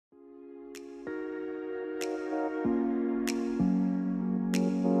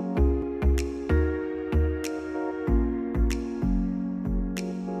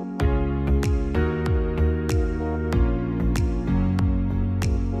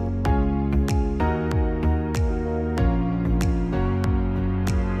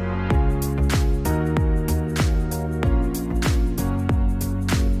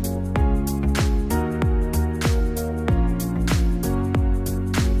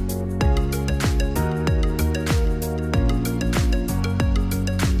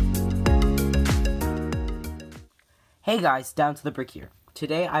Hey guys, Down to the Brick here.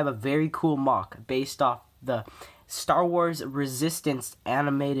 Today I have a very cool MOC based off the Star Wars Resistance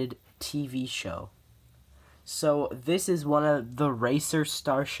animated TV show. So this is one of the racer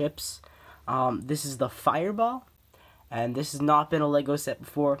starships. This is the Fireball, and this has not been a LEGO set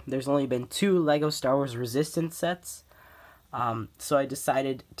before. There's only been 2 LEGO Star Wars Resistance sets. So I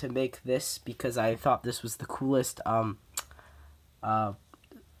decided to make this because I thought this was the coolest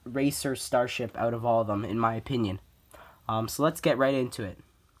racer starship out of all of them, in my opinion. So let's get right into it.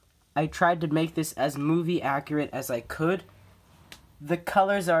 I tried to make this as movie accurate as I could. The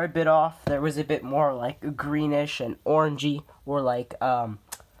colors are a bit off. There was a bit more like greenish and orangey, or like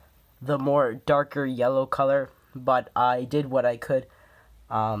the more darker yellow color, but I did what I could.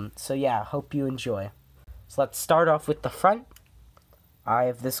 So yeah, hope you enjoy. So let's start off with the front. I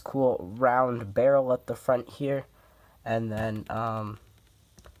have this cool round barrel at the front here, and then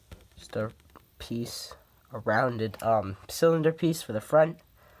just a piece, a rounded cylinder piece for the front,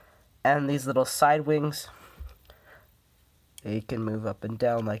 and these little side wings. They can move up and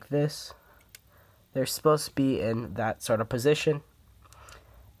down like this. They're supposed to be in that sort of position.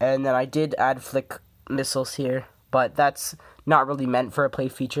 And then I did add flick missiles here, but that's not really meant for a play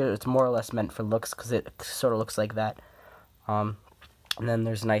feature. It's more or less meant for looks, because it sort of looks like that. And then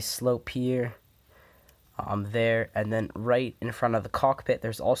there's a nice slope here, there, and then right in front of the cockpit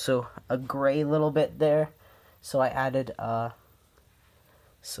there's also a gray little bit there. So I added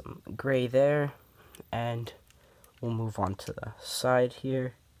some gray there, and we'll move on to the side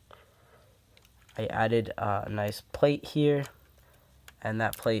here. I added a nice plate here, and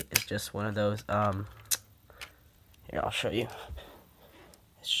that plate is just one of those, here, I'll show you.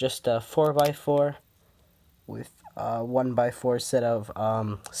 It's just a 4x4 with a 1x4 set of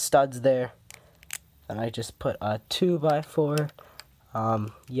studs there. And I just put a 2x4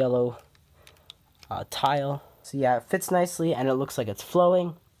 yellow tile. So yeah, it fits nicely and it looks like it's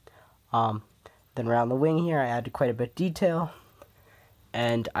flowing. Then around the wing here I added quite a bit of detail.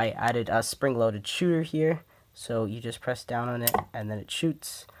 And I added a spring-loaded shooter here. So you just press down on it and then it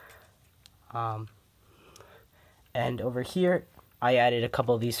shoots. And over here I added a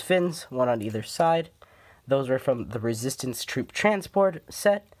couple of these fins, one on either side. Those were from the Resistance Troop Transport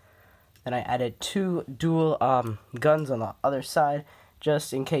set. Then I added 2 dual guns on the other side,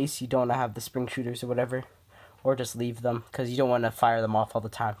 just in case you don't have the spring shooters or whatever, or just leave them, because you don't want to fire them off all the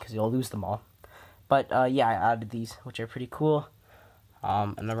time, because you'll lose them all. But yeah, I added these, which are pretty cool.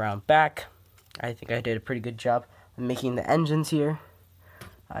 And around back, I think I did a pretty good job of making the engines here.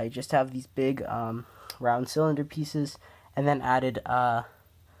 I just have these big round cylinder pieces, and then added a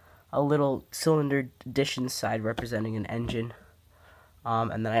little cylinder addition side representing an engine.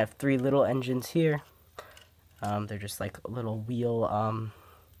 And then I have 3 little engines here. They're just like a little wheel,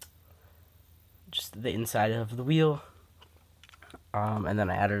 just the inside of the wheel. And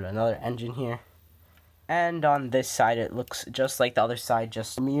then I added another engine here. And on this side it looks just like the other side,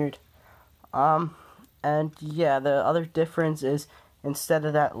 just mirrored. And yeah, the other difference is instead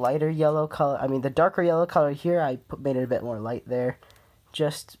of that lighter yellow color, the darker yellow color here, I made it a bit more light there,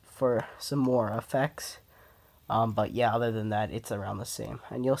 just for some more effects. But yeah, other than that, it's around the same.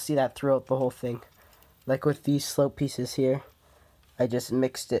 And you'll see that throughout the whole thing. Like with these slope pieces here, I just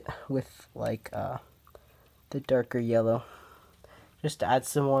mixed it with like the darker yellow, just to add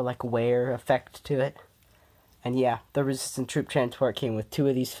some more like wear effect to it. And yeah, the Resistance Troop Transport came with 2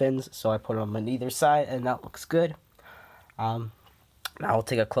 of these fins, so I put them on either side, and that looks good. Now we'll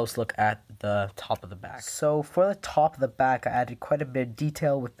take a close look at the top of the back. So for the top of the back, I added quite a bit of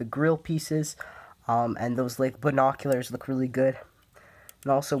detail with the grill pieces. And those like binoculars look really good,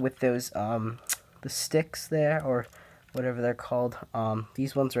 and also with those the sticks there, or whatever they're called,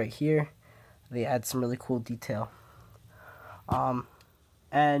 these ones right here, they add some really cool detail.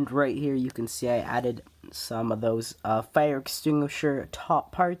 And right here you can see I added some of those fire extinguisher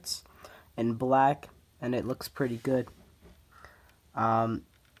top parts in black, and it looks pretty good. And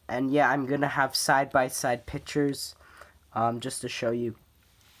yeah, I'm gonna have side-by-side pictures just to show you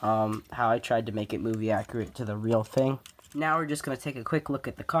how I tried to make it movie accurate to the real thing. Now we're just going to take a quick look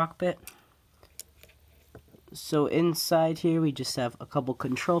at the cockpit. So inside here we just have a couple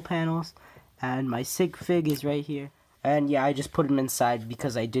control panels, and my sig fig is right here. And yeah, I just put them inside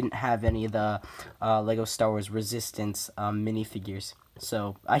because I didn't have any of the LEGO Star Wars Resistance minifigures.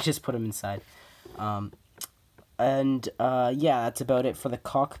 So I just put them inside. Yeah, that's about it for the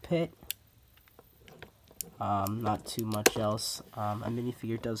cockpit. Not too much else. A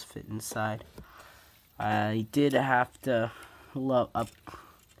minifigure does fit inside. I did have to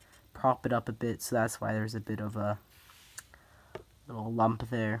prop it up a bit, so that's why there's a bit of a little lump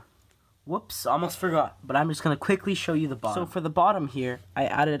there. Whoops, almost forgot, but I'm just going to quickly show you the bottom. So for the bottom here, I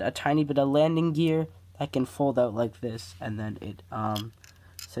added a tiny bit of landing gear that can fold out like this, and then it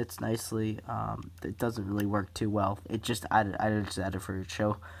sits nicely. It doesn't really work too well. I just added for a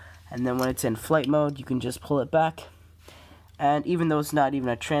show. And then when it's in flight mode, you can just pull it back. And even though it's not even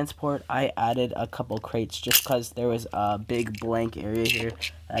a transport, I added a couple crates just because there was a big blank area here.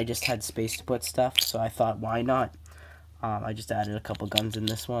 I just had space to put stuff, so I thought, why not? I just added a couple guns in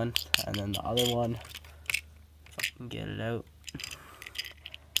this one, and then the other one, if I can get it out,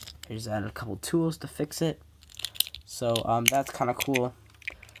 I just added a couple tools to fix it. So that's kind of cool.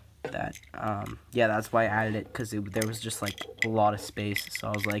 That yeah, that's why I added it, because there was just like a lot of space. So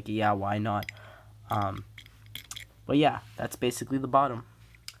I was like, yeah, why not? But yeah, that's basically the bottom.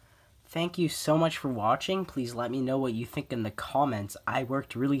 Thank you so much for watching. Please let me know what you think in the comments. I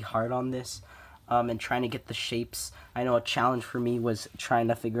worked really hard on this. And trying to get the shapes. I know a challenge for me was trying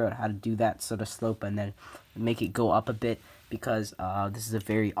to figure out how to do that sort of slope and then make it go up a bit, because this is a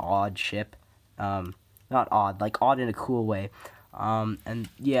very odd ship. Not odd, like odd in a cool way. And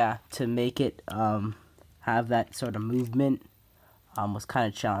yeah, to make it have that sort of movement was kind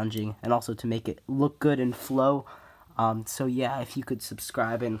of challenging, and also to make it look good and flow. So yeah, if you could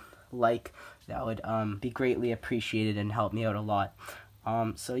subscribe and like, that would be greatly appreciated and help me out a lot.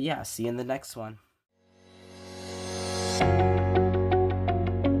 So yeah, see you in the next one.